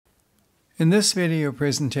In this video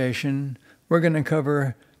presentation, we're going to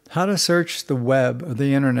cover how to search the web of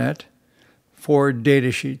the internet for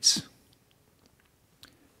datasheets.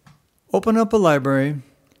 Open up a library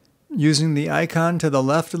using the icon to the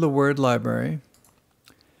left of the word library.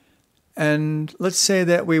 And let's say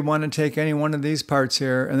that we want to take any one of these parts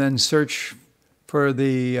here and then search for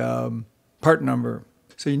the part number.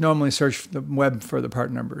 So you normally search the web for the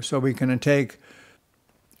part number. So we can take,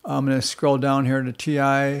 I'm going to scroll down here to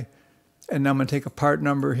TI, and I'm going to take a part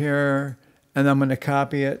number here, and I'm going to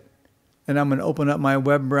copy it, and I'm going to open up my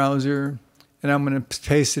web browser, and I'm going to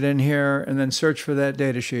paste it in here, and then search for that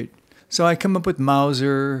datasheet. So I come up with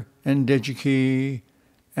Mouser and DigiKey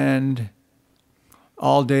and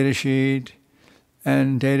all datasheet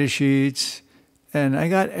and datasheets, and I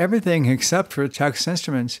got everything except for Text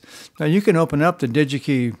Instruments. Now you can open up the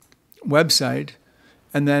DigiKey website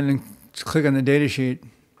and then click on the datasheet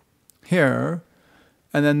here,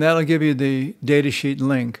 and then that'll give you the datasheet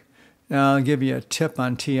link. Now I'll give you a tip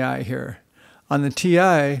on TI here. On the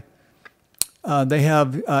TI, they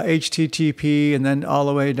have HTTP and then all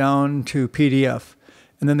the way down to PDF.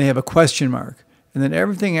 And then they have a question mark. And then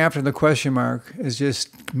everything after the question mark is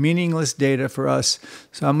just meaningless data for us.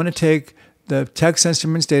 So I'm going to take the Text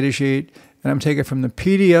Instruments datasheet and I'm taking it from the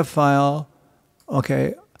PDF file.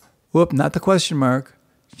 Okay, whoop, not the question mark,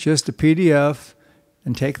 just the PDF,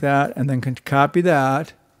 and take that and then copy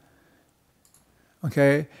that.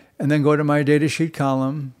 Okay, and then go to my datasheet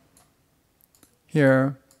column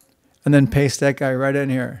here and then paste that guy right in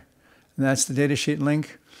here. And that's the datasheet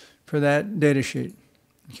link for that datasheet.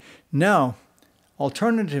 Now,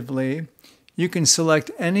 alternatively, you can select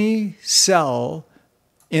any cell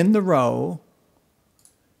in the row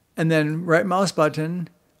and then right mouse button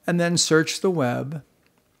and then search the web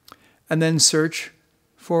and then search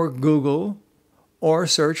for Google or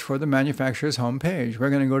search for the manufacturer's homepage.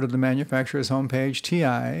 We're going to go to the manufacturer's homepage,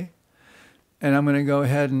 TI, and I'm going to go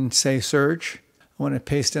ahead and say search. I want to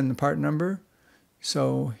paste in the part number.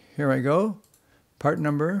 So here I go, part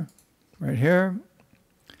number right here.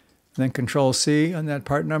 And then Control C on that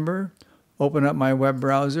part number. Open up my web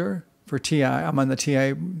browser for TI. I'm on the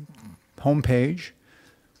TI homepage.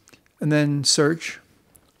 And then search.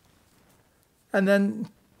 And then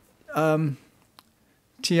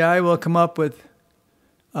TI will come up with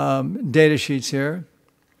data sheets here.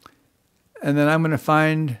 And then I'm going to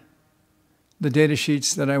find the data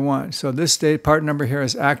sheets that I want. So this part number here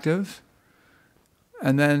is active.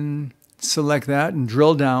 And then select that and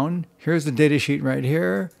drill down. Here's the data sheet right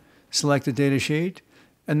here. Select the data sheet.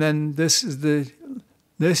 And then this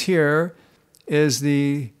here is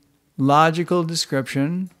the logical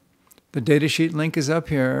description. The data sheet link is up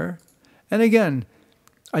here. And again,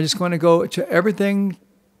 I just want to go to everything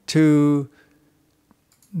to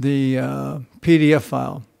the PDF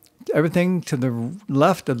file. Everything to the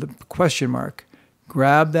left of the question mark.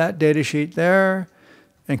 Grab that data sheet there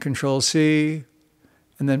and Control C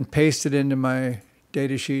and then paste it into my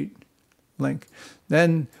data sheet link.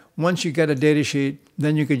 Then once you get a data sheet,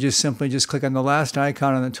 then you could just simply click on the last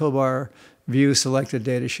icon on the toolbar, view selected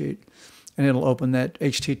data sheet, and it'll open that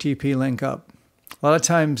HTTP link up. A lot of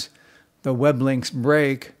times the web links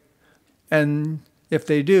break, and if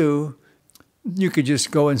they do, you could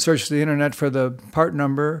just go and search the internet for the part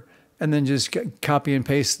number and then just copy and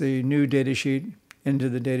paste the new data sheet into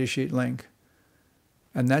the data sheet link.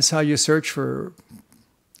 And that's how you search for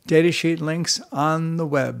data sheet links on the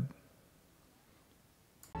web.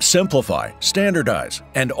 Simplify, standardize,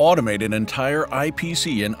 and automate an entire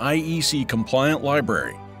IPC and IEC compliant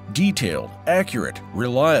library. Detailed, accurate,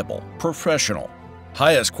 reliable, professional.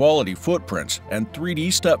 Highest quality footprints and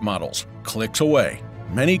 3D step models, clicks away.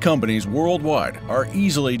 Many companies worldwide are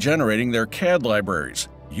easily generating their CAD libraries.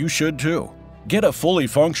 You should too. Get a fully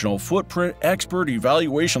functional Footprint Expert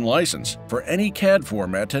Evaluation license for any CAD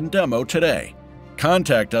format and demo today.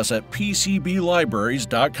 Contact us at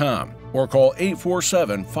PCBlibraries.com or call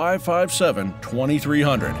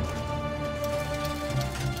 847-557-2300.